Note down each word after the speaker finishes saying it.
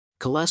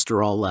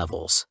Cholesterol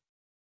levels.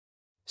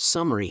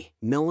 Summary: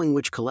 knowing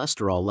which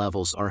cholesterol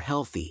levels are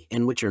healthy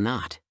and which are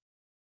not.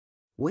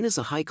 When is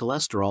a high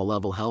cholesterol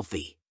level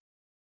healthy?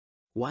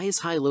 Why is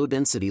high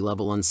low-density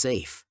level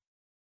unsafe?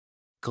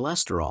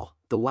 Cholesterol,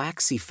 the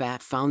waxy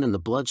fat found in the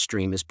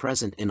bloodstream, is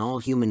present in all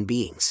human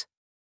beings.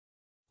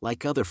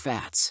 Like other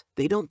fats,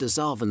 they don't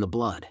dissolve in the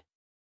blood.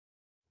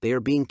 They are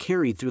being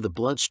carried through the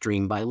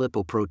bloodstream by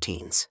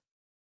lipoproteins.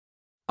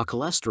 A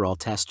cholesterol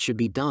test should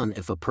be done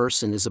if a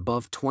person is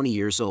above 20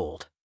 years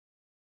old.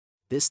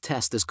 This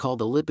test is called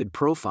a lipid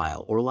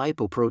profile or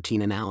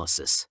lipoprotein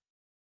analysis.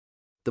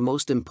 The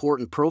most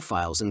important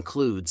profiles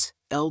includes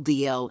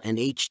LDL and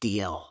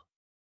HDL.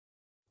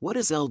 What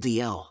is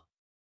LDL?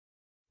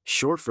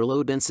 Short for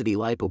low-density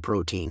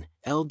lipoprotein,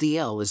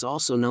 LDL is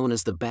also known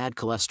as the bad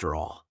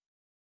cholesterol.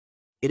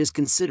 It is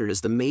considered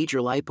as the major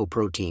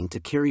lipoprotein to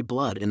carry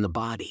blood in the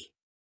body.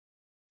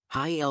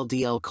 High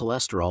LDL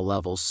cholesterol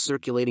levels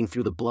circulating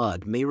through the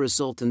blood may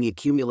result in the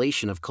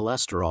accumulation of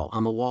cholesterol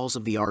on the walls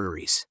of the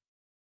arteries.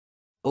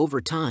 Over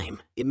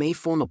time, it may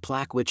form a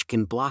plaque which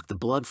can block the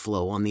blood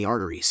flow on the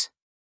arteries.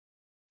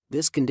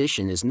 This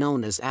condition is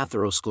known as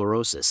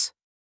atherosclerosis.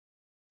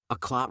 A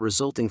clot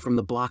resulting from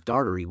the blocked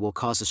artery will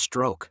cause a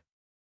stroke.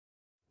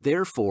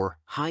 Therefore,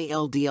 high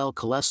LDL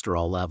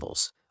cholesterol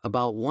levels,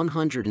 about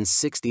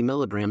 160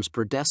 mg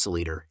per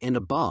deciliter and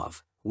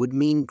above, would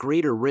mean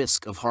greater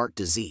risk of heart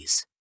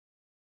disease.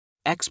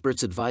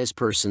 Experts advise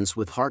persons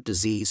with heart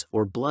disease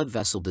or blood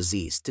vessel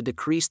disease to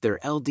decrease their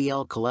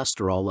LDL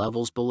cholesterol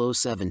levels below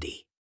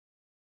 70.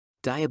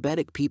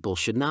 Diabetic people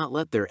should not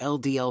let their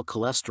LDL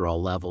cholesterol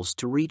levels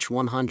to reach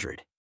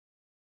 100.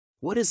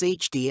 What is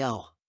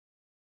HDL?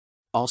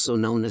 Also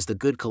known as the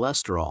good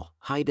cholesterol,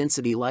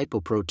 high-density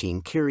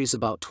lipoprotein carries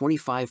about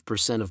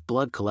 25% of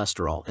blood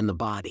cholesterol in the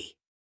body.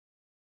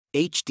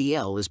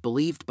 HDL is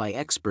believed by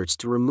experts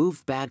to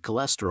remove bad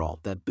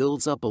cholesterol that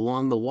builds up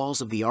along the walls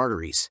of the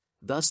arteries,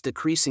 thus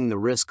decreasing the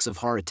risks of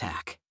heart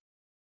attack.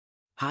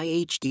 High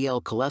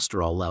HDL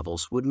cholesterol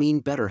levels would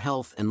mean better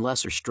health and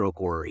lesser stroke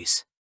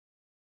worries.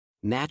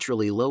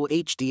 Naturally low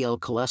HDL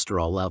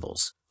cholesterol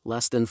levels,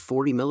 less than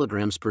 40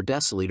 mg per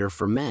deciliter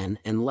for men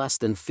and less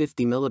than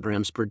 50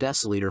 mg per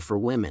deciliter for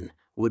women,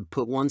 would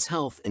put one's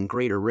health in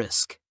greater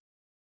risk.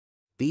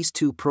 These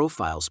two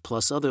profiles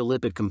plus other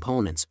lipid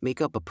components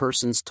make up a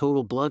person's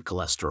total blood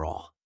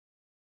cholesterol.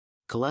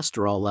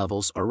 Cholesterol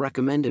levels are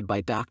recommended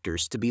by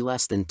doctors to be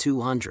less than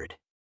 200.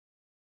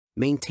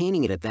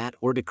 Maintaining it at that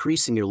or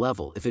decreasing your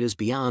level if it is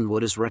beyond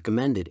what is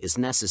recommended is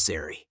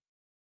necessary.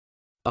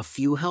 A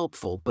few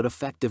helpful but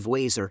effective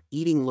ways are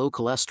eating low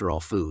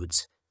cholesterol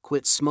foods,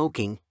 quit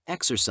smoking,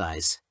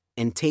 exercise,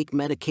 and take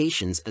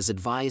medications as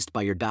advised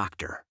by your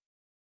doctor.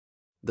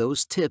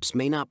 Those tips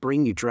may not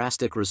bring you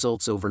drastic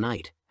results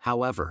overnight,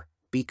 however,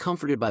 be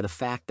comforted by the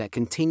fact that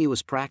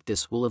continuous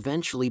practice will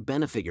eventually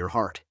benefit your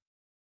heart.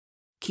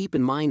 Keep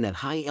in mind that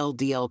high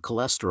LDL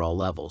cholesterol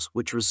levels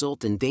which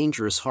result in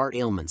dangerous heart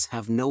ailments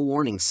have no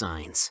warning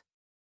signs.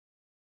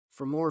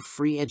 For more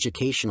free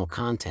educational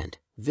content,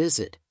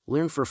 visit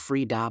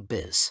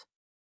learnforfree.biz.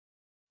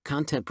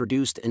 Content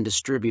produced and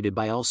distributed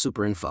by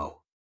AllSuperInfo.